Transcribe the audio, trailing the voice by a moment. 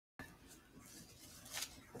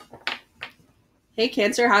Hey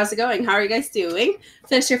Cancer, how's it going? How are you guys doing? If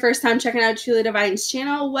this is your first time checking out Truly Divine's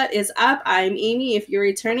channel, what is up? I'm Amy. If you're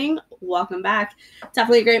returning, welcome back.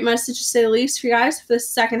 Definitely a great message to say the least for you guys for the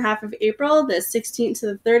second half of April, the 16th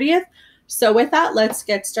to the 30th. So with that, let's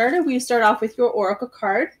get started. We start off with your Oracle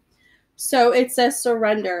card. So it says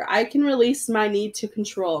surrender. I can release my need to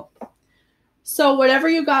control. So whatever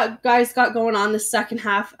you guys got going on the second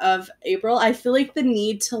half of April, I feel like the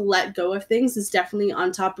need to let go of things is definitely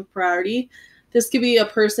on top of priority. This could be a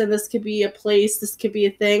person, this could be a place, this could be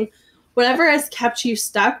a thing. Whatever has kept you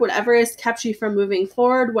stuck, whatever has kept you from moving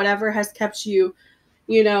forward, whatever has kept you,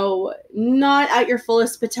 not at your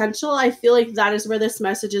fullest potential, I feel like that is where this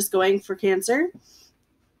message is going for Cancer.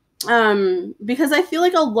 Because I feel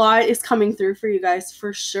like a lot is coming through for you guys,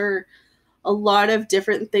 for sure. A lot of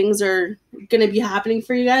different things are going to be happening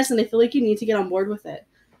for you guys, and I feel like you need to get on board with it.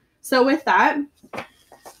 So with that,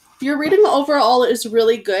 your reading overall is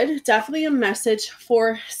really good. Definitely a message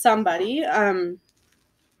for somebody. I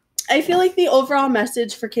feel like the overall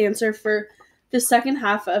message for Cancer for the second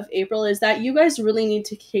half of April is that you guys really need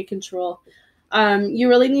to take control. You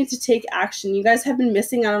really need to take action. You guys have been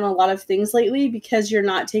missing out on a lot of things lately because you're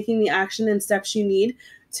not taking the action and steps you need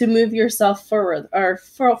to move yourself forward.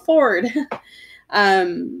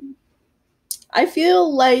 I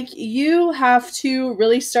feel like you have to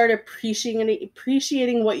really start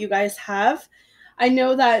appreciating what you guys have. I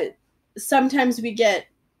know that sometimes we get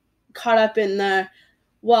caught up in the,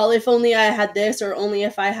 well, if only I had this or only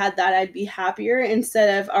if I had that, I'd be happier,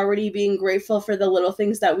 instead of already being grateful for the little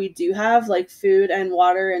things that we do have, like food and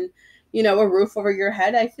water and, a roof over your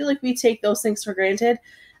head. I feel like we take those things for granted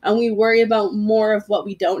and we worry about more of what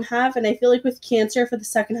we don't have. And I feel like with Cancer for the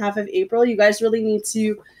second half of April, you guys really need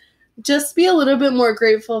to just be a little bit more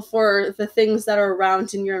grateful for the things that are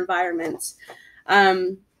around in your environment.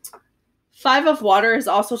 5 of Water is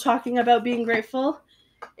also talking about being grateful.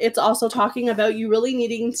 It's also talking about you really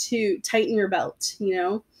needing to tighten your belt,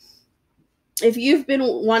 If you've been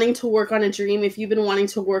wanting to work on a dream, if you've been wanting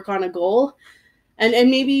to work on a goal, and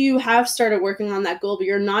maybe you have started working on that goal, but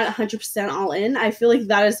you're not 100% all in, I feel like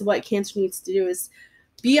that is what Cancer needs to do, is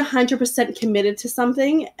be 100% committed to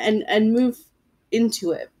something and move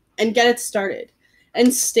into it and get it started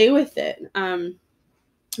and stay with it.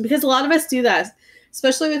 Because a lot of us do that,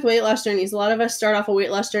 especially with weight loss journeys. A lot of us start off a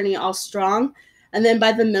weight loss journey all strong, and then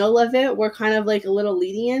by the middle of it, we're kind of like a little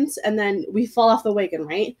lenient, and then we fall off the wagon,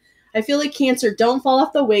 right? I feel like Cancer, don't fall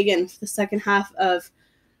off the wagon for the second half of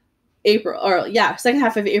April, second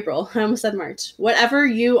half of April. I almost said March. Whatever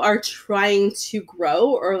you are trying to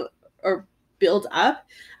grow or build up,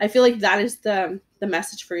 I feel like that is the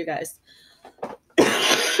message for you guys.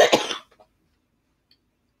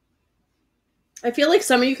 I feel like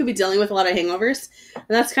some of you could be dealing with a lot of hangovers, and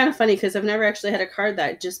that's kind of funny because I've never actually had a card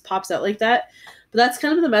that just pops out like that. But that's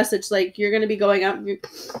kind of the message. Like, you're going to be going out, you're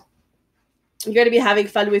going to be having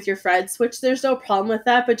fun with your friends, which there's no problem with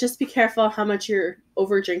that, but just be careful how much you're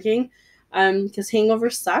over drinking, because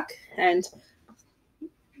hangovers suck, and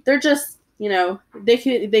they're just,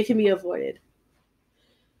 they can be avoided.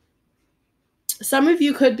 Some of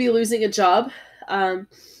you could be losing a job in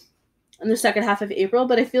the second half of April,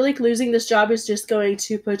 but I feel like losing this job is just going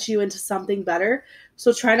to put you into something better.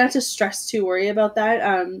 So try not to stress too worry about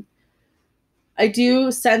that. I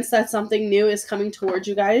do sense that something new is coming towards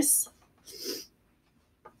you guys.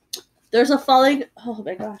 There's a falling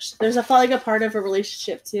apart of a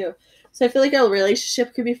relationship too. So I feel like a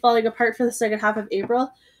relationship could be falling apart for the second half of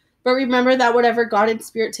April. But remember that whatever God and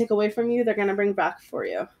Spirit take away from you, they're going to bring back for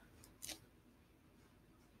you.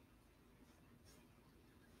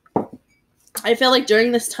 I feel like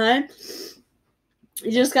during this time,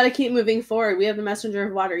 you just got to keep moving forward. We have the Messenger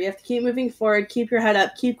of Water. You have to keep moving forward, keep your head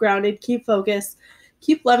up, keep grounded, keep focused,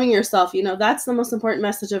 keep loving yourself. That's the most important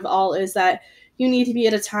message of all, is that you need to be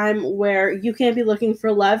at a time where you can't be looking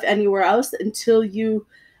for love anywhere else until you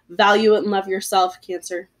value it and love yourself,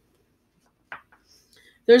 Cancer.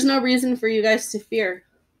 There's no reason for you guys to fear.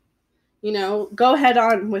 Go head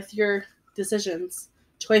on with your decisions,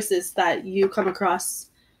 choices that you come across.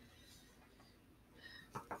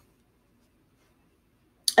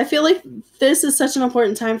 I feel like this is such an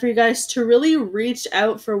important time for you guys to really reach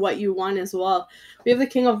out for what you want as well. We have the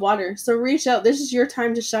King of Water. So reach out. This is your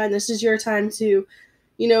time to shine. This is your time to,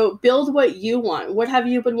 build what you want. What have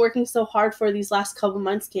you been working so hard for these last couple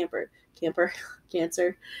months, Cancer?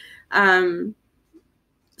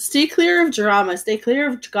 Stay clear of drama. Stay clear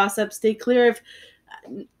of gossip. Stay clear of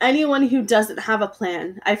anyone who doesn't have a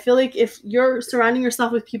plan. I feel like if you're surrounding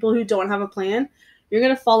yourself with people who don't have a plan, you're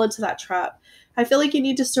going to fall into that trap. I feel like you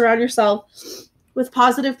need to surround yourself with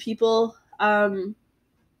positive people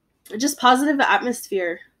just positive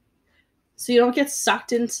atmosphere so you don't get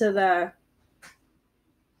sucked into the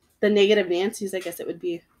negative Nancy's, I guess it would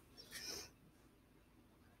be.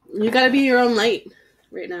 You got to be your own light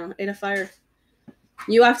right now. 8 of Fire.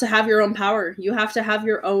 You have to have your own power. You have to have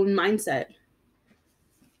your own mindset.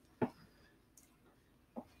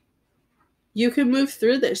 You can move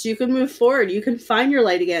through this. You can move forward. You can find your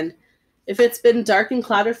light again. If it's been dark and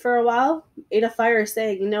clouded for a while, 8 of Fire is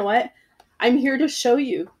saying, you know what? I'm here to show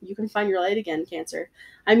you. You can find your light again, Cancer.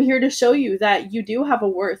 I'm here to show you that you do have a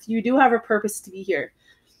worth. You do have a purpose to be here.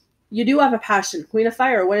 You do have a passion. Queen of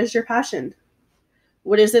Fire, what is your passion?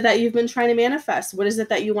 What is it that you've been trying to manifest? What is it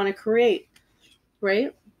that you want to create?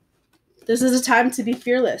 Right? This is a time to be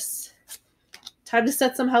fearless. Time to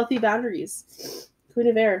set some healthy boundaries. Queen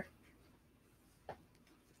of Air.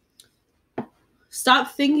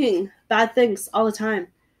 Stop thinking bad things all the time.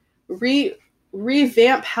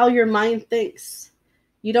 Revamp how your mind thinks.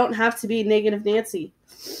 You don't have to be negative Nancy.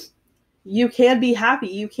 You can be happy.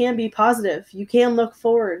 You can be positive. You can look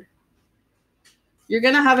forward. You're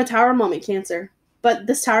going to have a tower moment, Cancer. But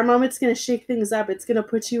this tower moment's going to shake things up. It's going to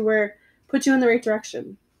put you in the right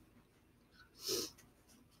direction.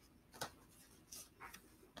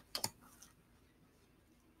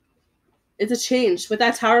 It's a change. With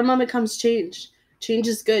that tower moment comes change. Change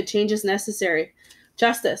is good. Change is necessary.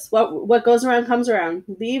 Justice. What goes around comes around.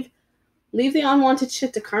 Leave the unwanted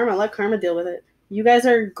shit to karma. Let karma deal with it. You guys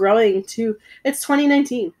are growing to... It's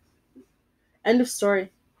 2019. End of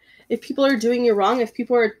story. If people are doing you wrong, if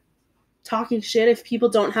people are talking shit, if people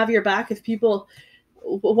don't have your back, if people...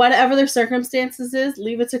 Whatever their circumstances is,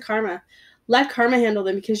 leave it to karma. Let karma handle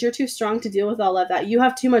them because you're too strong to deal with all of that. You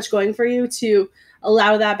have too much going for you to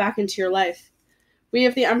allow that back into your life. We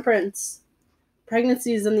have the Empress.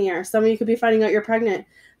 Pregnancy is in the air. Some of you could be finding out you're pregnant.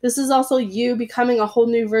 This is also you becoming a whole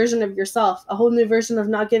new version of yourself, a whole new version of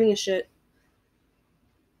not giving a shit.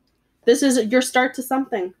 This is your start to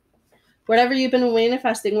something. Whatever you've been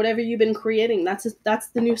manifesting, whatever you've been creating, that's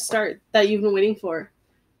the new start that you've been waiting for.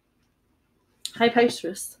 High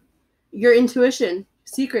Pisces. Your intuition,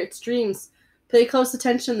 secrets, dreams. Pay close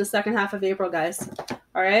attention the second half of April, guys.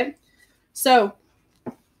 All right? So,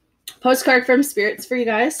 postcard from spirits for you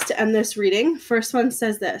guys to end this reading. First one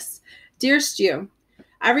says this. Dearest you,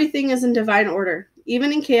 everything is in divine order.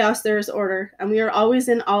 Even in chaos, there is order, and we are always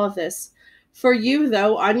in all of this. For you,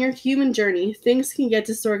 though, on your human journey, things can get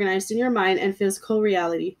disorganized in your mind and physical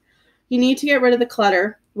reality. You need to get rid of the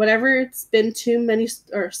clutter. Whenever it's be too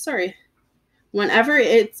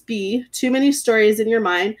many stories in your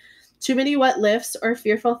mind, too many what ifs or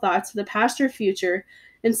fearful thoughts of the past or future,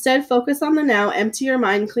 instead focus on the now, empty your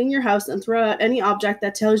mind, clean your house, and throw out any object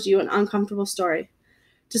that tells you an uncomfortable story.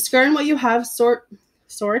 Discern what you have, sort,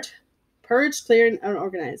 purge, clear, and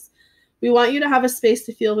organize. We want you to have a space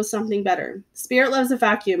to feel with something better. Spirit loves a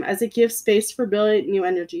vacuum as it gives space for brilliant new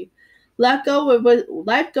energy. Let go of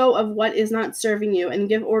what is not serving you and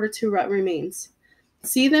give order to what remains.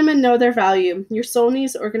 See them and know their value. Your soul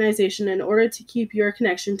needs organization in order to keep your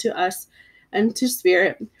connection to us and to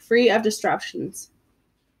spirit free of distractions.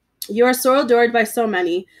 You are so adored by so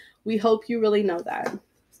many. We hope you really know that.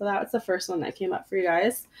 So that was the first one that came up for you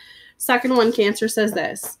guys. Second one, Cancer, says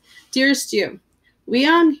this. Dearest you,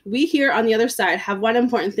 we here on the other side have one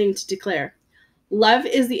important thing to declare. Love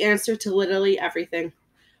is the answer to literally everything.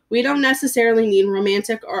 We don't necessarily need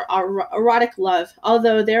romantic or erotic love,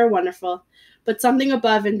 although they are wonderful, but something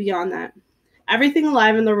above and beyond that. Everything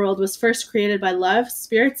alive in the world was first created by love.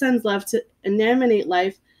 Spirit sends love to animate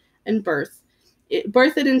life and birth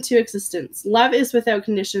it into existence. Love is without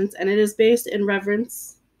conditions, and it is based in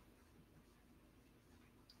reverence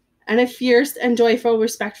and a fierce and joyful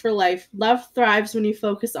respect for life. Love thrives when you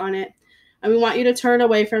focus on it, and we want you to turn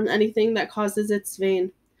away from anything that causes its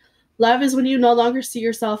vain. Love is when you no longer see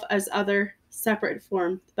yourself as other, separate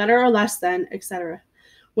form, better or less than, etc.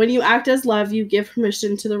 When you act as love, you give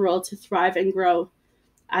permission to the world to thrive and grow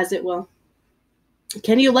as it will.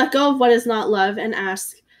 Can you let go of what is not love and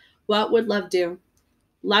ask, what would love do?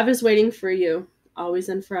 Love is waiting for you, always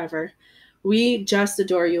and forever. We just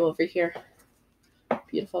adore you over here.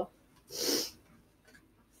 Beautiful.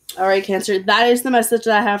 All right, Cancer, that is the message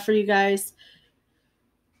that I have for you guys.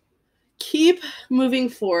 Keep moving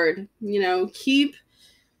forward, keep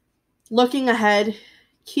looking ahead,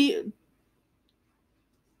 take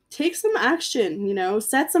some action,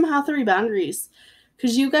 set some healthy boundaries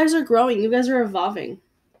because you guys are growing, you guys are evolving,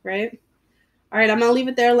 right? All right, I'm going to leave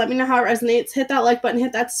it there. Let me know how it resonates. Hit that like button,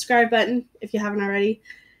 hit that subscribe button if you haven't already.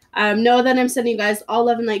 Know that I'm sending you guys all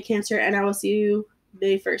love and light, Cancer, and I will see you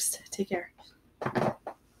May 1st. Take care.